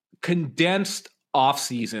condensed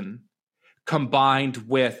offseason combined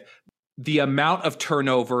with the amount of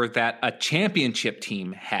turnover that a championship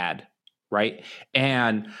team had, right?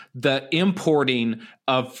 And the importing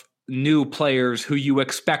of new players who you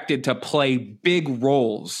expected to play big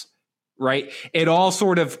roles, right? It all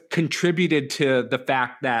sort of contributed to the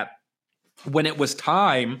fact that when it was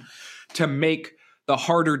time to make the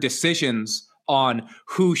harder decisions on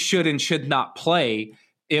who should and should not play,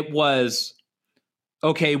 it was,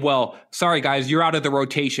 okay, well, sorry, guys, you're out of the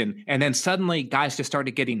rotation. And then suddenly guys just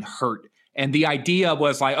started getting hurt. And the idea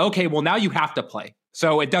was like, okay, well, now you have to play.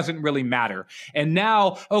 So it doesn't really matter. And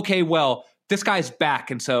now, okay, well, this guy's back.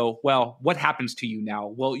 And so, well, what happens to you now?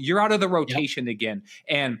 Well, you're out of the rotation again.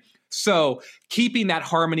 And so keeping that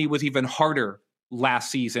harmony was even harder last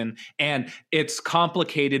season. And it's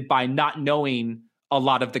complicated by not knowing a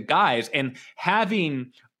lot of the guys and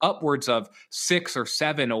having upwards of 6 or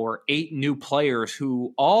 7 or 8 new players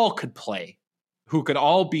who all could play, who could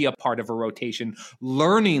all be a part of a rotation,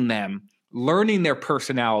 learning them, learning their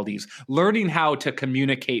personalities, learning how to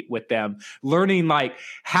communicate with them, learning like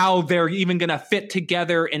how they're even going to fit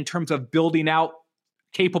together in terms of building out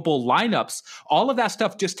capable lineups. All of that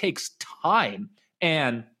stuff just takes time.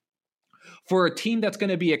 And for a team that's going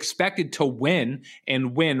to be expected to win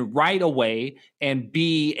and win right away and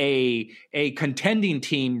be a contending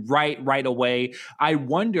team right away, I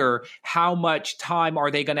wonder how much time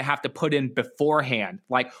are they going to have to put in beforehand?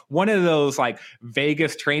 Like one of those like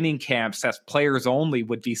Vegas training camps that's players only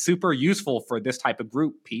would be super useful for this type of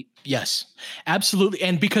group, Pete. Yes, absolutely.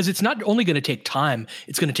 And because it's not only going to take time,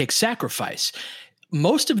 it's going to take sacrifice.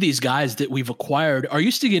 Most of these guys that we've acquired are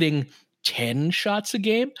used to getting 10 shots a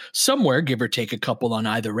game, somewhere, give or take a couple on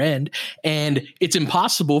either end. And it's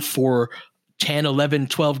impossible for 10, 11,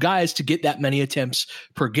 12 guys to get that many attempts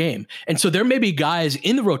per game. And so there may be guys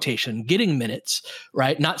in the rotation getting minutes,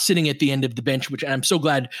 right? Not sitting at the end of the bench, which I'm so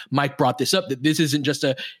glad Mike brought this up, that this isn't just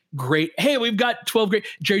a great, hey, we've got 12 great.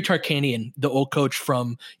 Jerry Tarkanian, the old coach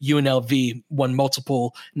from UNLV, won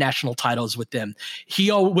multiple national titles with them.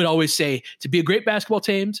 He would always say, to be a great basketball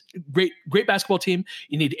team, great basketball team,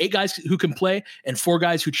 you need 8 guys who can play and 4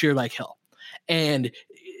 guys who cheer like hell. And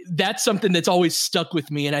that's something that's always stuck with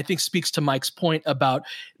me, and I think speaks to Mike's point about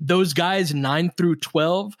those guys 9 through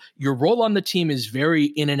 12. Your role on the team is very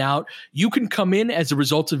in and out. You can come in as a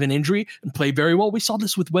result of an injury and play very well. We saw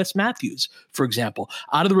this with Wes Matthews, for example.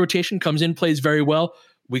 Out of the rotation, comes in, plays very well.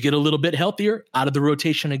 We get a little bit healthier, out of the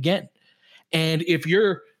rotation again. And if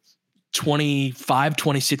you're 25,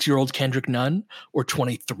 26-year-old Kendrick Nunn or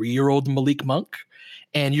 23-year-old Malik Monk,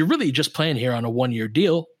 and you're really just playing here on a 1-year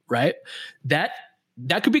deal, right? That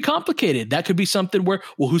that could be complicated. That could be something where,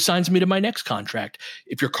 well, who signs me to my next contract?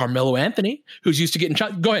 If you're Carmelo Anthony, who's used to getting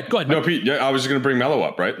shot, go ahead. No, Mike. Pete, I was just going to bring Melo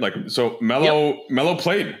up, right? Like, so Melo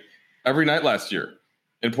played every night last year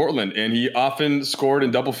in Portland, and he often scored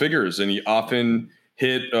in double figures, and he often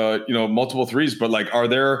hit, multiple threes. But like, are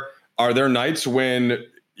there nights when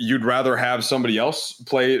you'd rather have somebody else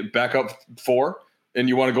play backup 4? And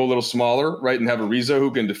you want to go a little smaller, right? And have Ariza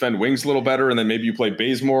who can defend wings a little better. And then maybe you play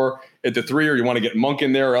Bazemore at the 3, or you want to get Monk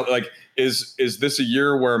in there. Like, is this a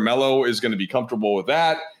year where Melo is going to be comfortable with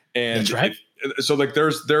that? And that's right. So like,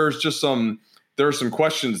 there's some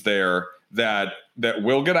questions there that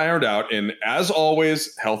will get ironed out. And as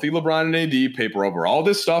always, healthy LeBron and AD paper over all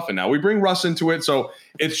this stuff. And now we bring Russ into it. So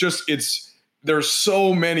there's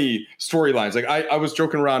so many storylines. Like I was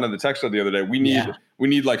joking around on the text the other day. We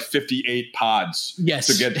need like 58 pods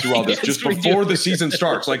to get through all this just before the season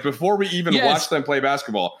starts. Like before we even watch them play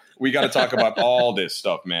basketball, we got to talk about all this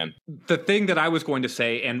stuff, man. The thing that I was going to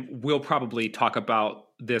say, and we'll probably talk about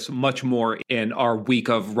this much more in our week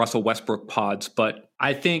of Russell Westbrook pods, but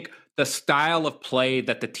I think the style of play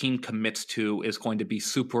that the team commits to is going to be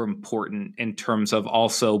super important in terms of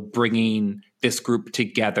also bringing this group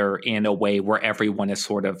together in a way where everyone is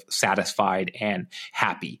sort of satisfied and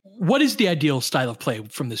happy. What is the ideal style of play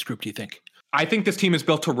from this group, do you think? I think this team is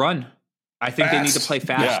built to run. I think they need to play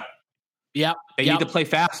fast. Yeah. They need to play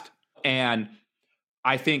fast. And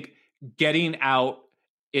I think getting out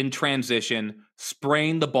in transition,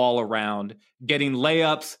 spraying the ball around, getting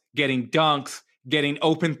layups, getting dunks, getting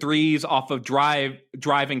open threes off of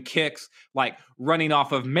driving kicks, like running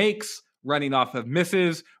off of makes, running off of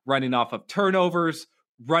misses, running off of turnovers,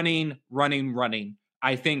 running.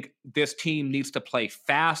 I think this team needs to play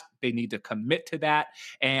fast. They need to commit to that.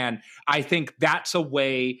 And I think that's a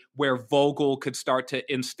way where Vogel could start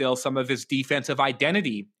to instill some of his defensive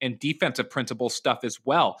identity and defensive principle stuff as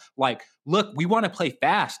well. Like, look, we want to play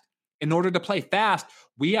fast. In order to play fast,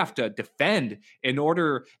 we have to defend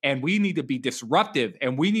and we need to be disruptive,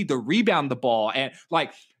 and we need to rebound the ball. And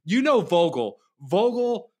like, Vogel,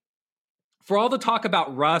 for all the talk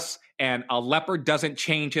about Russ and a leopard doesn't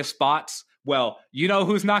change his spots. Well, you know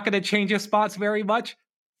who's not going to change his spots very much?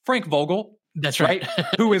 Frank Vogel. That's right.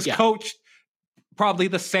 Who is coached probably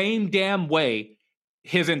the same damn way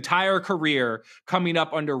his entire career, coming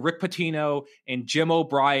up under Rick Pitino and Jim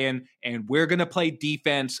O'Brien, and we're going to play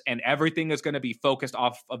defense, and everything is going to be focused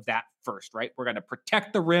off of that first, right? We're going to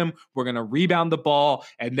protect the rim, we're going to rebound the ball,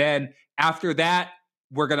 and then after that,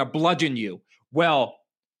 we're going to bludgeon you. Well,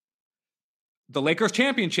 the Lakers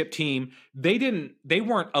championship team, they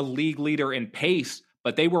weren't a league leader in pace,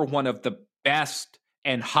 but they were one of the best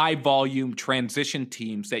and high volume transition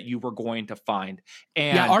teams that you were going to find.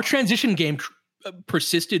 And our transition game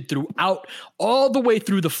persisted throughout all the way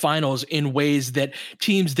through the finals in ways that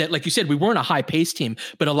teams that, like you said, we weren't a high pace team,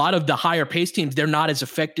 but a lot of the higher pace teams, they're not as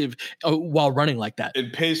effective while running like that.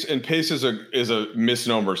 And pace is a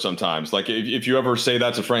misnomer sometimes. Like if you ever say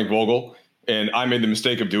that to Frank Vogel, and I made the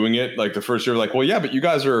mistake of doing it, like the first year, like, well, yeah, but you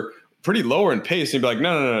guys are pretty lower in pace. And you'd be like,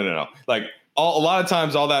 no. Like a lot of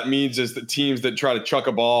times all that means is the teams that try to chuck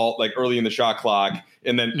a ball like early in the shot clock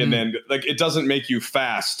and then like it doesn't make you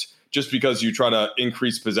fast just because you try to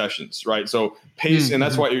increase possessions, right? So pace, and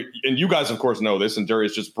that's why, and you guys, of course, know this, and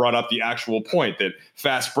Darius just brought up the actual point that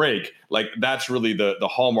fast break, like that's really the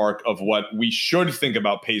hallmark of what we should think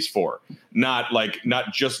about pace for, not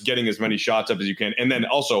just getting as many shots up as you can, and then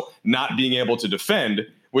also not being able to defend,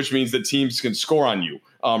 which means that teams can score on you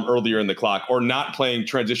earlier in the clock, or not playing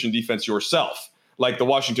transition defense yourself, like the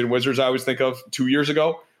Washington Wizards I always think of 2 years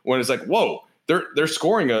ago, when it's like, whoa, they're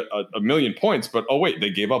scoring a million points, but oh wait, they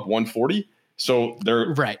gave up 140, so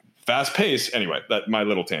they're fast pace. Anyway, that my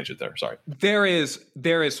little tangent there. Sorry. There is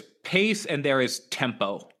pace and there is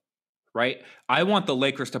tempo, right? I want the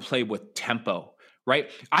Lakers to play with tempo, right?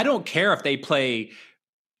 I don't care if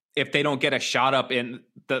they don't get a shot up in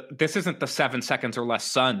this isn't the 7 seconds or less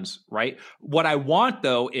Suns, right? What I want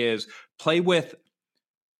though is play with.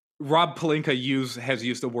 Rob Pelinka has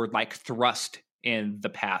used the word like thrust in the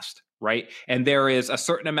past. Right. And there is a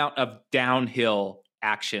certain amount of downhill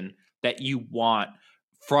action that you want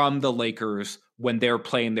from the Lakers when they're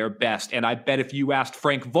playing their best. And I bet if you asked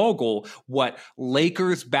Frank Vogel what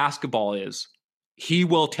Lakers basketball is, he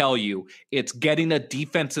will tell you it's getting a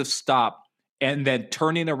defensive stop and then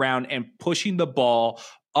turning around and pushing the ball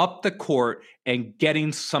up the court and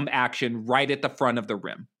getting some action right at the front of the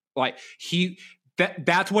rim. Like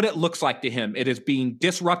that's what it looks like to him. It is being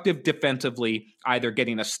disruptive defensively, either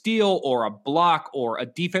getting a steal or a block or a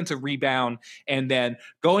defensive rebound, and then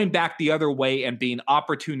going back the other way and being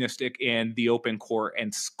opportunistic in the open court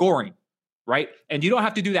and scoring. right? And you don't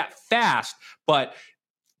have to do that fast, but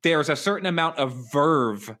there's a certain amount of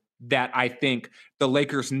verve that I think the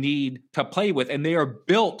Lakers need to play with. And they are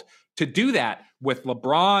built to do that with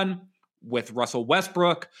LeBron, with Russell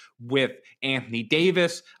Westbrook, with Anthony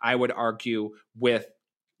Davis, I would argue with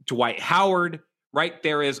Dwight Howard, right?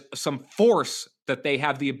 There is some force that they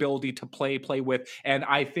have the ability to play with. And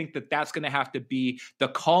I think that that's going to have to be the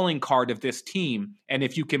calling card of this team. And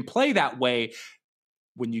if you can play that way,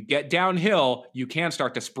 when you get downhill, you can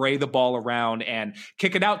start to spray the ball around and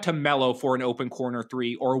kick it out to Melo for an open corner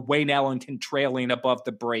three, or Wayne Ellington trailing above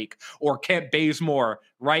the break, or Kent Bazemore,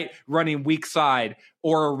 right, running weak side,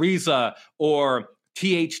 or Ariza, or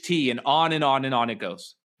THT, and on and on and on it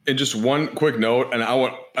goes. And just one quick note, and I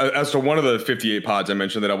want, as to one of the 58 pods I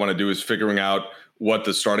mentioned that I want to do is figuring out what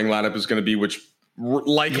the starting lineup is going to be, which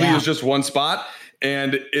likely is just one spot.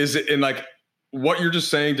 And is it in like what you're just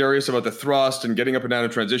saying, Darius, about the thrust and getting up and down in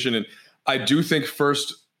transition. And I do think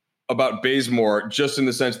first about Bazemore, just in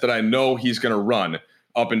the sense that I know he's going to run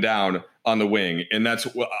up and down on the wing. And that's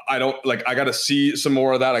what I don't like. I got to see some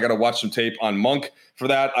more of that. I got to watch some tape on Monk for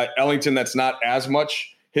that. Ellington, that's not as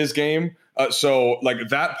much his game. So like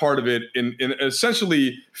that part of it in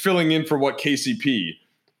essentially filling in for what KCP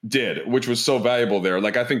did, which was so valuable there.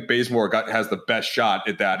 Like I think Bazemore has the best shot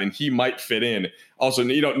at that, and he might fit in. Also,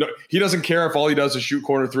 he doesn't care if all he does is shoot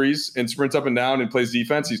corner threes and sprints up and down and plays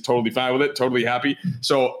defense. He's totally fine with it, totally happy.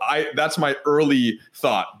 So that's my early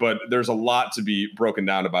thought, but there's a lot to be broken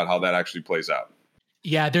down about how that actually plays out.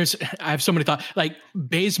 Yeah, I have so many thoughts. Like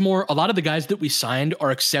Bazemore, a lot of the guys that we signed are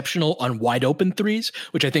exceptional on wide open threes,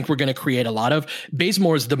 which I think we're going to create a lot of.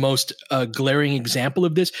 Bazemore is the most glaring example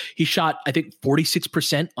of this. He shot, I think,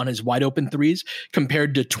 46% on his wide open threes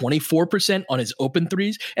compared to 24% on his open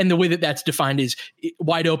threes. And the way that that's defined is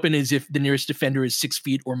wide open is if the nearest defender is 6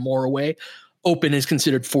 feet or more away. Open is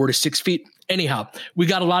considered 4 to 6 feet. Anyhow, we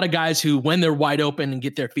got a lot of guys who, when they're wide open and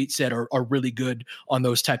get their feet set, are really good on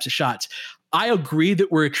those types of shots. I agree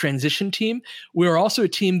that we're a transition team. We're also a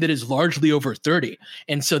team that is largely over 30.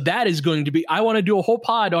 And so that is going to be, I want to do a whole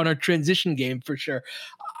pod on our transition game for sure.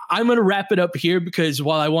 I'm going to wrap it up here because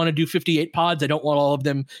while I want to do 58 pods, I don't want all of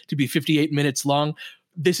them to be 58 minutes long.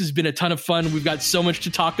 This has been a ton of fun. We've got so much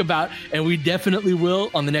to talk about, and we definitely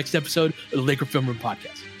will on the next episode of the Laker Film Room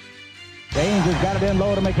Podcast. James has got it in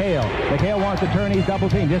low to McHale. McHale wants to turn. He's double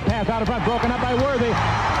teamed. Just pass out in front. Broken up by Worthy.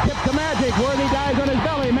 Tip to Magic. Worthy dies on his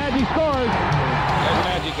belly. Magic scores. There's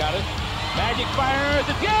Magic. Got it. Magic fires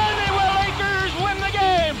again. They will. Lakers win the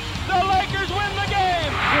game. The Lakers win the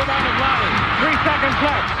game. Rebound of Lonnie. 3 seconds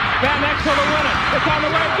left. Van Exel to win it. It's on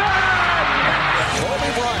the way. Good.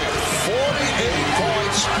 Kobe Bryant, 48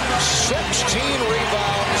 points, 16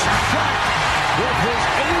 rebounds. Shot with his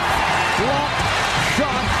 8th block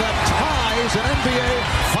shot that ties an NBA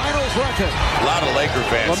Finals record. A lot of Laker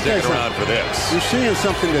fans sticking around for this. You're seeing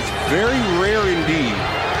something that's very rare indeed.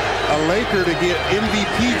 A Laker to get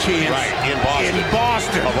MVP chance in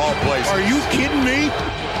Boston. Of all places. Are you kidding me?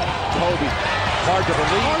 Kobe, hard to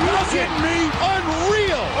believe. Are you kidding me?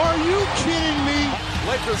 Unreal. Are you kidding me?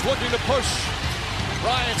 Lakers looking to push.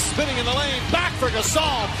 Bryant spinning in the lane. Back for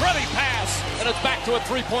Gasol. Pretty pass. And it's back to a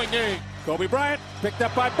 3-point game. Kobe Bryant picked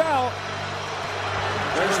up by Bell.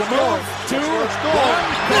 There's the move. 2, 1.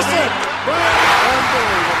 Listen.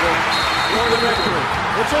 Unbelievable. For the victory.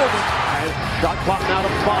 It's over. Shot clock now to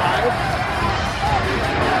 5.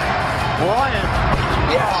 Bryant.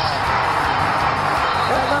 Yes.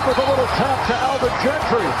 And that was a little tap to Alvin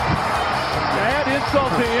Gentry. Add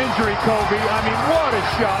insult to injury, Kobe. I mean, what a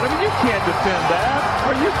shot. I mean, you can't defend that.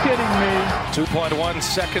 Are you kidding me? 2.1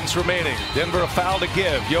 seconds remaining. Denver a foul to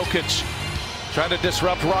give. Jokic trying to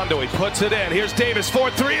disrupt Rondo. He puts it in. Here's Davis,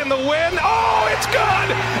 4-3 in the win. Oh, it's good!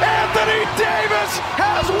 Anthony Davis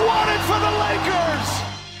has won it for the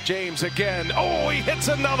Lakers! James again. Oh, he hits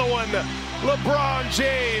another one. LeBron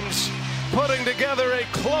James putting together a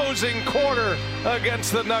closing quarter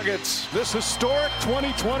against the Nuggets. This historic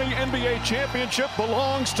 2020 NBA championship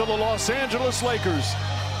belongs to the Los Angeles Lakers.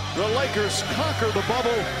 The Lakers conquer the bubble,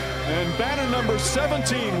 and banner number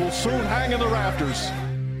 17 will soon hang in the rafters.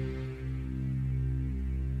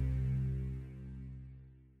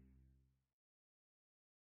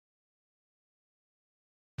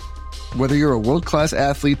 Whether you're a world-class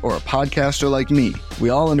athlete or a podcaster like me, we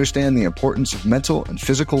all understand the importance of mental and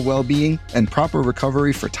physical well-being and proper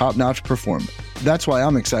recovery for top-notch performance. That's why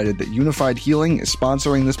I'm excited that Unified Healing is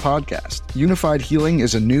sponsoring this podcast. Unified Healing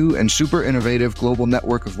is a new and super innovative global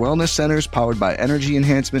network of wellness centers powered by Energy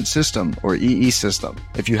Enhancement System, or EE System.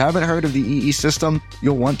 If you haven't heard of the EE System,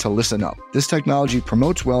 you'll want to listen up. This technology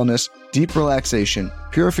promotes wellness, deep relaxation,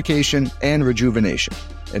 purification, and rejuvenation.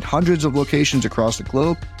 In hundreds of locations across the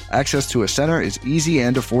globe, access to a center is easy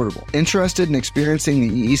and affordable. Interested in experiencing the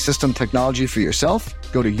EE System technology for yourself?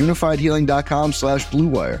 Go to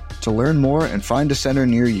unifiedhealing.com/bluewire to learn more and find a center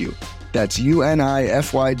near you. That's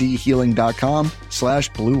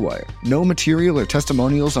unifydhealing.com/bluewire. No material or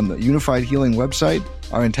testimonials on the Unified Healing website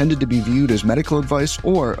are intended to be viewed as medical advice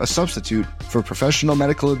or a substitute for professional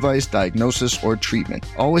medical advice, diagnosis, or treatment.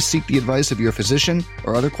 Always seek the advice of your physician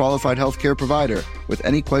or other qualified healthcare provider with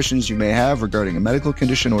any questions you may have regarding a medical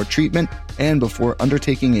condition or treatment and before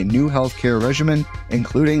undertaking a new healthcare regimen,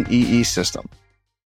 including EE System.